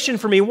condemnation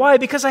for me. Why?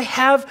 Because I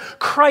have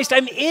Christ.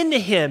 I'm in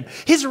him.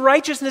 His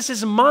righteousness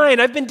is mine.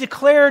 I've been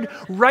declared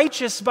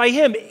righteous by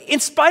him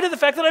in spite of the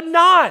fact that I'm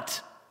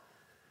not.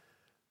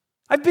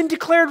 I've been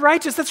declared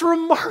righteous. That's a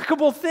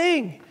remarkable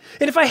thing.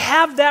 And if I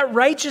have that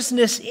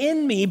righteousness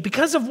in me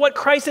because of what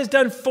Christ has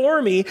done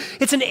for me,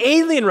 it's an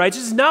alien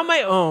righteousness, it's not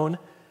my own.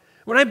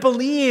 When I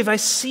believe, I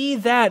see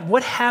that.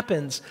 What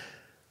happens?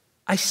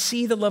 I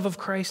see the love of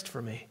Christ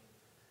for me.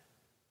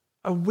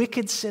 A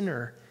wicked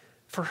sinner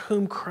for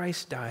whom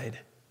Christ died.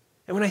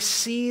 And when I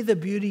see the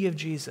beauty of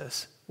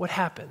Jesus, what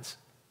happens?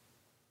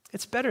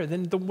 It's better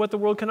than what the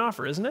world can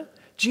offer, isn't it?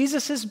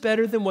 Jesus is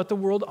better than what the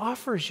world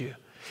offers you.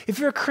 If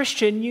you're a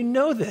Christian, you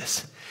know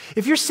this.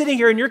 If you're sitting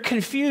here and you're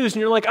confused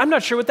and you're like, I'm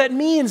not sure what that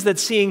means, that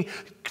seeing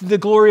the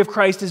glory of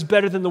Christ is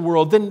better than the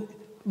world, then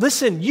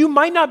listen, you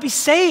might not be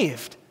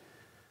saved.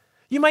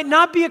 You might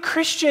not be a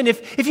Christian.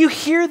 If you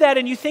hear that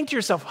and you think to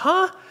yourself,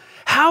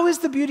 how is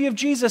the beauty of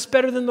Jesus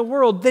better than the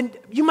world? Then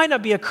you might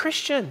not be a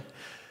Christian.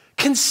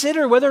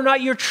 Consider whether or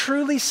not you're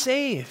truly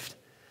saved.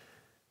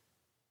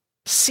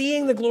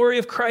 Seeing the glory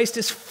of Christ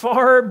is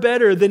far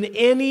better than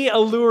any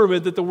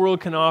allurement that the world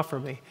can offer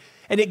me.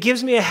 And it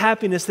gives me a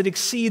happiness that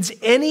exceeds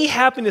any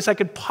happiness I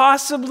could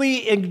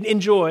possibly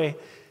enjoy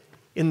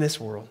in this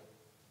world.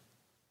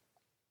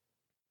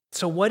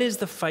 So what is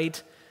the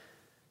fight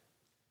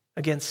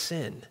against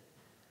sin?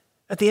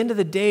 At the end of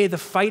the day, the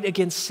fight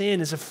against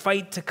sin is a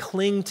fight to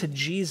cling to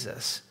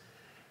Jesus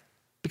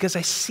because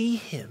I see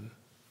him.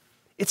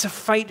 It's a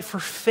fight for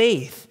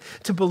faith,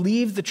 to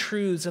believe the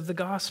truths of the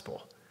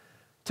gospel,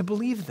 to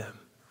believe them.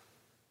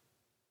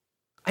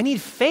 I need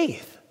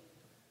faith.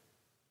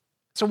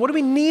 So what do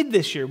we need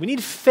this year? We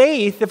need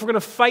faith if we're going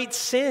to fight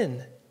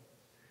sin.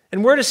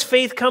 And where does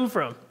faith come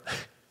from?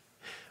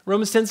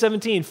 Romans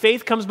 10:17.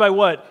 Faith comes by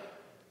what?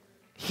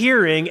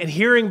 Hearing, and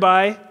hearing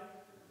by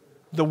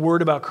the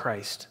word about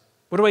Christ.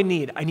 What do I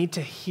need? I need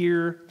to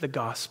hear the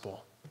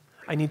gospel.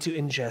 I need to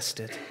ingest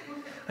it.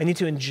 I need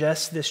to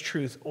ingest this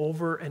truth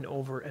over and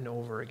over and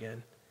over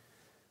again.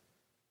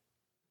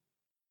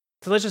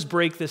 So let's just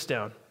break this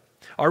down.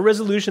 Our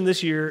resolution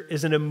this year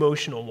is an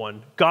emotional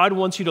one. God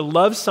wants you to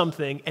love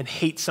something and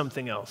hate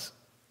something else.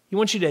 He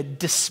wants you to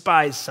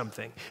despise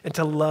something and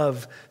to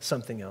love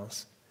something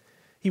else.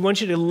 He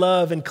wants you to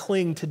love and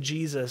cling to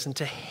Jesus and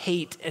to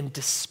hate and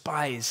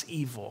despise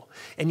evil.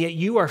 And yet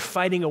you are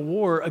fighting a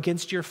war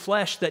against your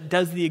flesh that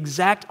does the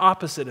exact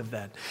opposite of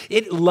that.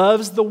 It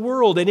loves the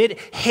world and it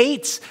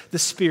hates the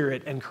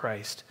Spirit and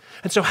Christ.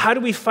 And so how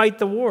do we fight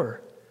the war?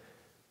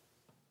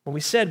 Well,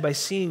 we said by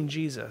seeing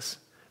Jesus.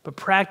 But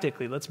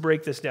practically, let's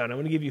break this down. I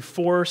want to give you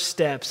 4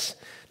 steps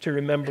to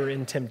remember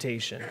in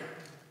temptation.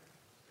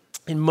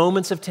 In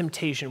moments of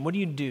temptation, what do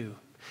you do?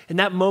 In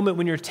that moment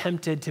when you're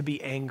tempted to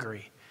be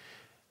angry,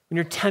 when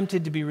you're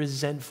tempted to be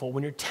resentful,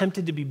 when you're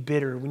tempted to be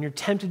bitter, when you're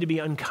tempted to be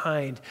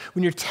unkind,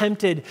 when you're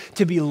tempted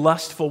to be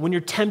lustful, when you're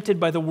tempted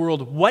by the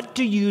world, what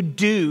do you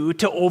do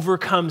to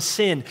overcome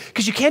sin?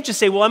 Because you can't just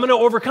say, well, I'm going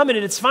to overcome it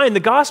and it's fine. The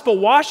gospel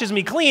washes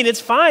me clean. It's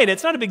fine.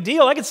 It's not a big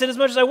deal. I can sin as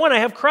much as I want. I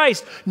have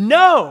Christ.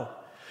 No,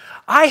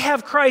 I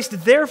have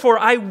Christ. Therefore,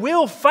 I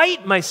will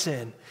fight my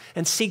sin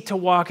and seek to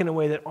walk in a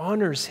way that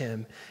honors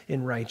him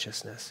in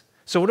righteousness.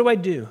 So what do I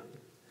do?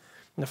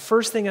 And the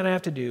first thing that I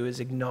have to do is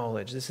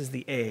acknowledge. This is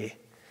the A.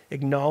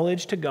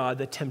 Acknowledge to God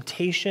that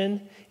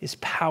temptation is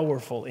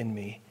powerful in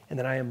me and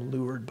that I am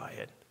lured by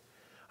it.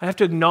 I have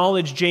to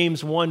acknowledge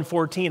James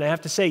 1:14. I have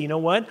to say, you know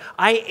what?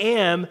 I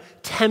am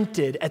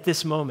tempted at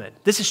this moment.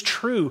 This is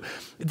true.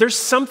 There's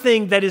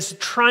something that is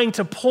trying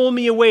to pull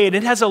me away, and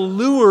it has a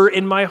lure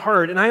in my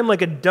heart, and I am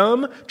like a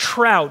dumb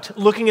trout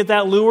looking at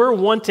that lure,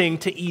 wanting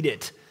to eat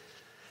it.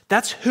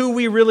 That's who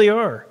we really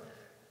are.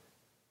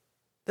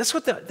 That's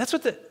what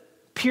the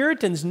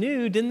Puritans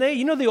knew, didn't they?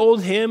 You know the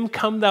old hymn,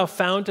 "Come thou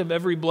fount of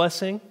every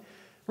blessing"?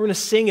 We're going to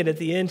sing it at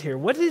the end here.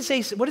 What does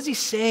he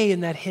say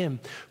in that hymn?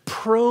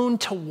 Prone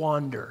to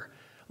wander.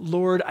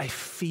 Lord, I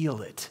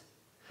feel it.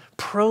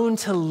 Prone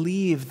to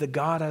leave the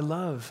God I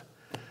love.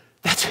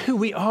 That's who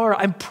we are.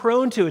 I'm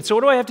prone to it. So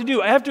what do I have to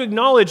do? I have to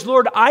acknowledge,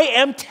 Lord, I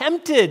am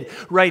tempted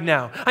right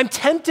now. I'm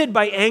tempted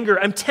by anger.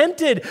 I'm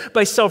tempted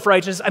by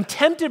self-righteousness. I'm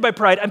tempted by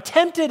pride. I'm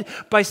tempted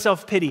by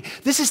self-pity.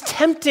 This is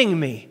tempting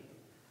me.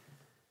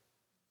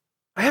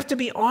 I have to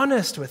be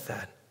honest with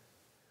that.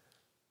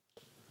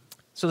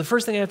 So the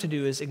first thing I have to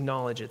do is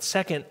acknowledge it.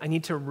 Second, I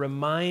need to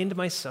remind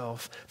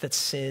myself that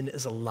sin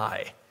is a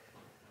lie.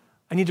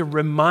 I need to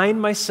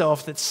remind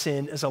myself that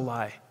sin is a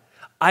lie.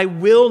 I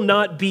will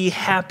not be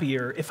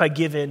happier if I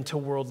give in to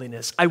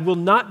worldliness. I will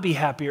not be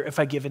happier if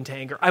I give in to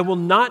anger. I will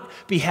not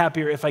be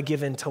happier if I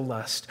give in to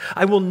lust.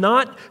 I will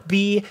not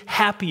be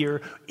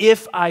happier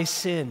if I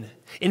sin.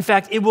 In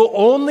fact, it will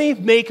only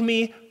make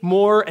me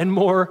more and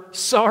more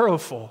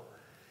sorrowful.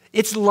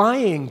 It's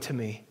lying to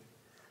me.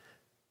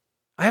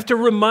 I have to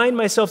remind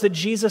myself that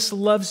Jesus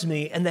loves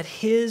me and that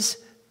his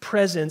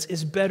presence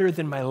is better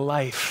than my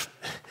life.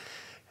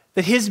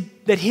 That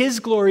his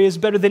glory is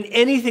better than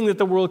anything that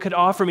the world could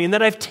offer me, and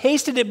that I've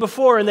tasted it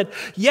before, and that,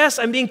 yes,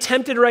 I'm being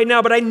tempted right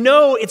now, but I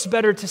know it's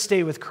better to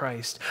stay with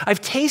Christ.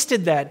 I've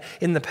tasted that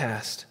in the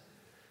past.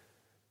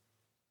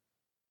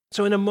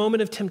 So in a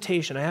moment of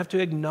temptation, I have to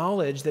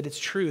acknowledge that it's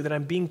true, that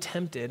I'm being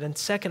tempted. And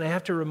second, I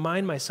have to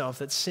remind myself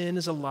that sin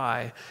is a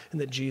lie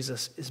and that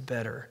Jesus is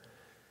better.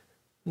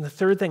 And the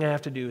third thing I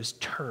have to do is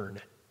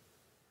turn.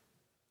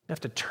 I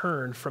have to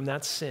turn from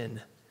that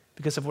sin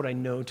because of what I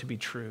know to be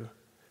true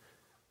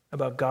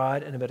about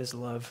God and about his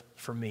love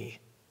for me.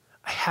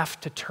 I have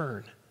to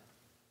turn.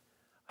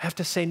 I have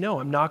to say, no,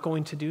 I'm not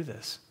going to do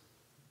this.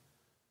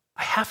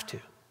 I have to.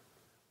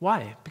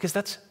 Why? Because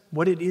that's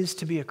what it is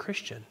to be a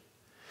Christian.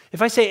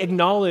 If I say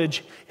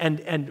acknowledge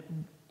and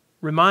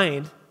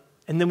remind,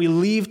 and then we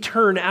leave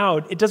turn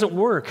out, it doesn't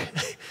work.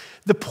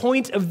 The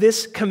point of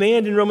this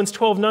command in Romans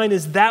 12:9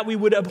 is that we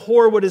would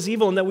abhor what is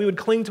evil and that we would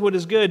cling to what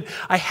is good.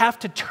 I have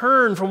to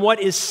turn from what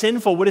is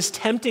sinful, what is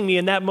tempting me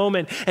in that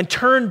moment, and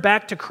turn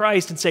back to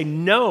Christ and say,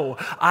 no,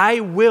 I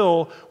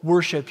will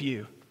worship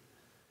you.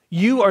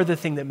 You are the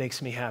thing that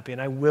makes me happy,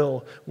 and I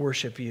will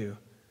worship you.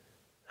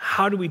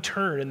 How do we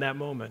turn in that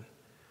moment?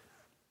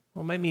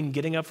 Well, it might mean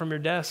getting up from your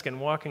desk and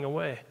walking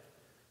away.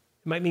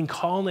 It might mean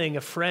calling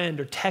a friend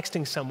or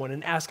texting someone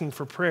and asking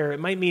for prayer.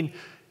 It might mean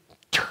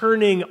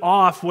turning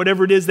off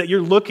whatever it is that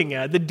you're looking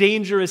at, the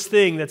dangerous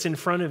thing that's in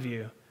front of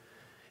you.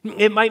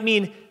 It might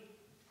mean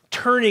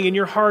turning in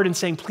your heart and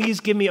saying, please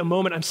give me a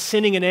moment. I'm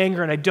sinning in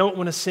anger and I don't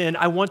want to sin.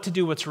 I want to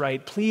do what's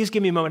right. Please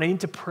give me a moment. I need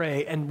to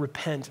pray and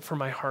repent for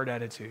my heart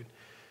attitude.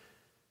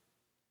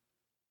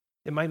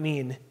 It might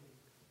mean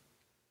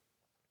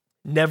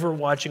never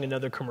watching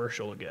another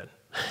commercial again.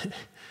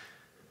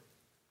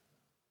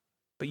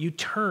 But you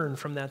turn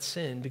from that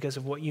sin because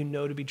of what you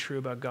know to be true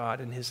about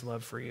God and his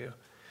love for you.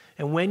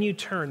 And when you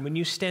turn, when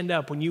you stand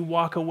up, when you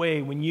walk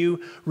away, when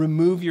you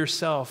remove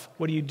yourself,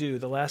 what do?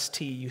 The last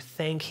T, you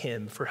thank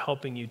him for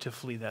helping you to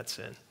flee that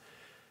sin.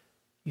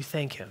 You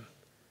thank him.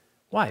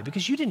 Why?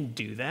 Because you didn't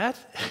do that.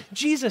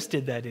 Jesus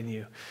did that in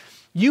you.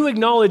 You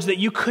acknowledged that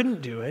you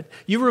couldn't do it.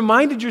 You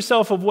reminded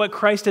yourself of what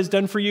Christ has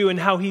done for you and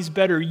how he's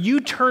better.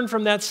 You turn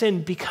from that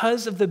sin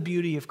because of the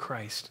beauty of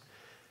Christ.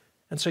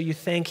 And so you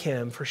thank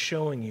him for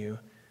showing you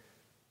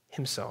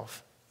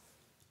himself.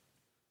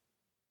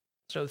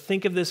 So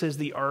think of this as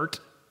the art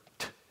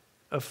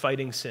of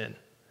fighting sin.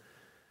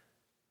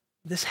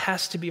 This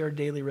has to be our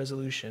daily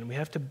resolution. We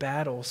have to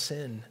battle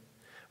sin.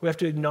 We have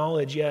to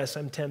acknowledge, yes,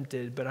 I'm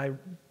tempted, but I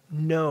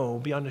know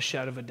beyond a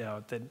shadow of a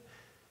doubt that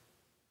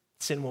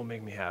sin won't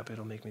make me happy.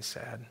 It'll make me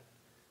sad. And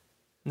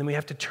then we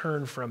have to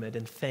turn from it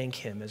and thank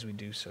him as we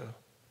do so.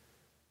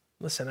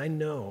 Listen, I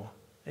know,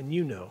 and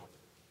you know,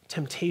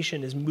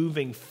 temptation is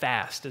moving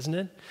fast, isn't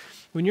it?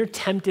 When you're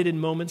tempted in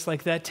moments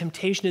like that,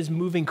 temptation is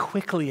moving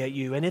quickly at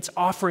you, and it's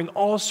offering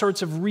all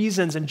sorts of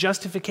reasons and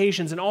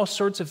justifications and all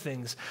sorts of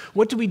things.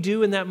 What do we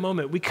do in that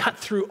moment? We cut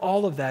through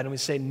all of that and we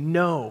say,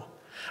 no,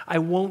 I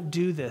won't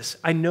do this.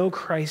 I know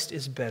Christ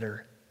is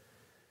better.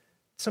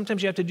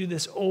 Sometimes you have to do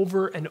this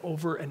over and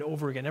over and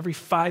over again, every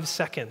 5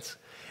 seconds,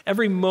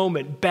 every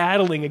moment,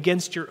 battling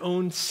against your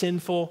own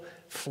sinful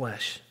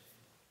flesh.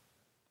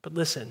 But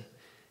listen,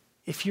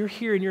 if you're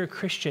here and you're a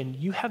Christian,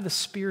 you have the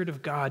Spirit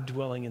of God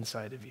dwelling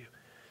inside of you.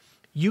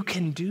 You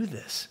can do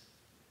this.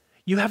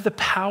 You have the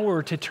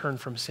power to turn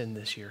from sin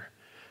this year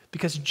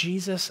because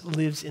Jesus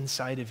lives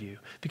inside of you,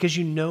 because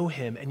you know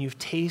him and you've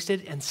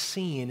tasted and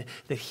seen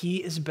that he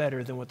is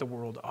better than what the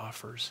world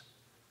offers.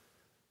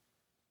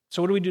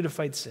 So what do we do to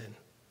fight sin?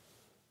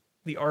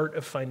 The art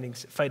of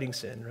fighting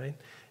sin, right?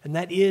 And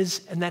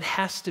that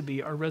has to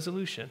be our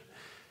resolution.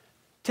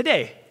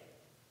 Today,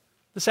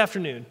 this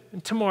afternoon,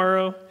 and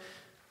tomorrow,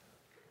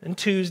 and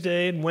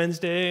Tuesday, and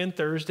Wednesday, and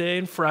Thursday,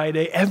 and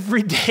Friday,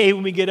 every day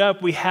when we get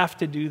up, we have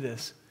to do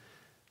this.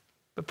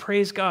 But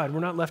praise God, we're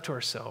not left to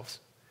ourselves.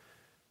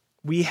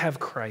 We have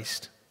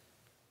Christ.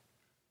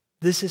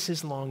 This is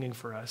his longing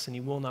for us, and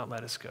he will not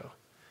let us go.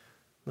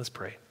 Let's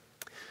pray.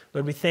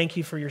 Lord, we thank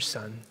you for your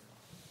Son.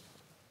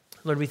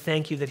 Lord, we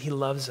thank you that he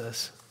loves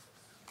us.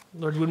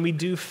 Lord, when we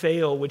do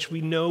fail, which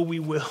we know we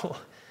will,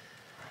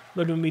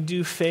 Lord, when we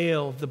do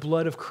fail, the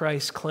blood of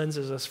Christ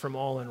cleanses us from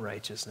all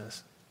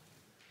unrighteousness.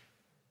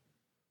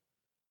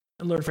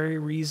 And Lord, for very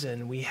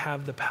reason, we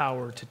have the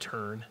power to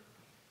turn.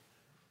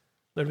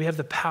 Lord, we have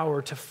the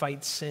power to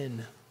fight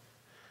sin.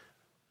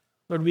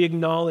 Lord, we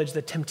acknowledge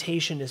that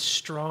temptation is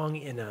strong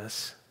in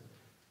us,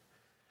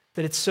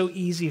 that it's so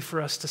easy for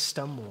us to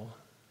stumble.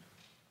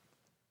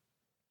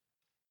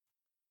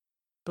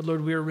 But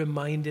Lord, we are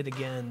reminded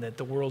again that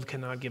the world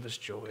cannot give us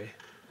joy,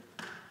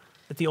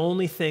 that the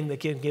only thing that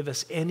can give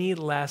us any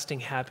lasting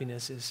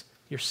happiness is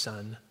your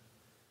Son.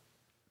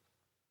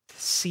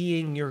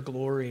 Seeing your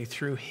glory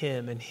through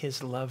him and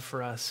his love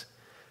for us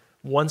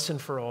once and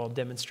for all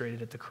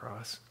demonstrated at the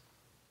cross,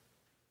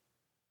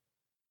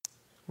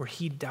 where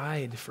he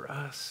died for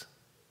us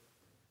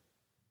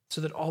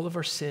so that all of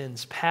our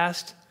sins,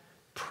 past,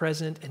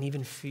 present, and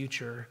even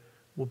future,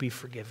 will be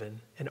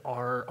forgiven and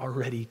are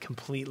already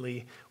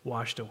completely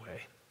washed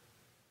away.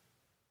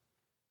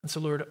 And so,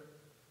 Lord,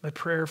 my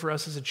prayer for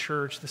us as a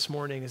church this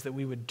morning is that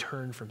we would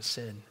turn from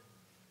sin,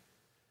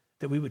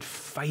 that we would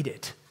fight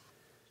it.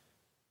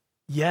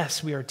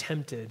 Yes, we are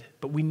tempted,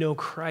 but we know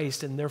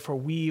Christ, and therefore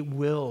we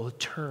will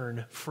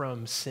turn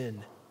from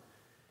sin.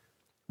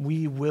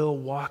 We will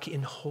walk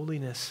in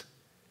holiness.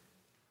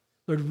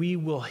 Lord, we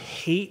will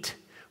hate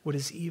what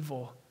is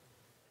evil,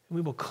 and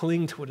we will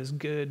cling to what is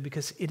good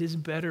because it is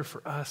better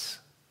for us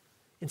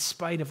in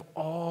spite of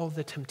all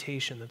the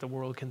temptation that the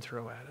world can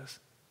throw at us.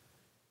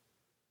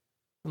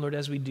 And Lord,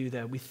 as we do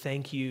that, we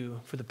thank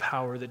you for the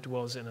power that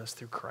dwells in us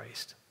through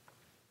Christ.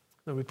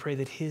 Lord, we pray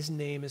that his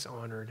name is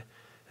honored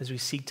as we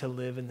seek to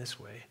live in this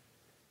way.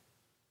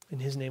 In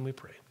his name we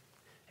pray.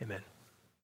 Amen.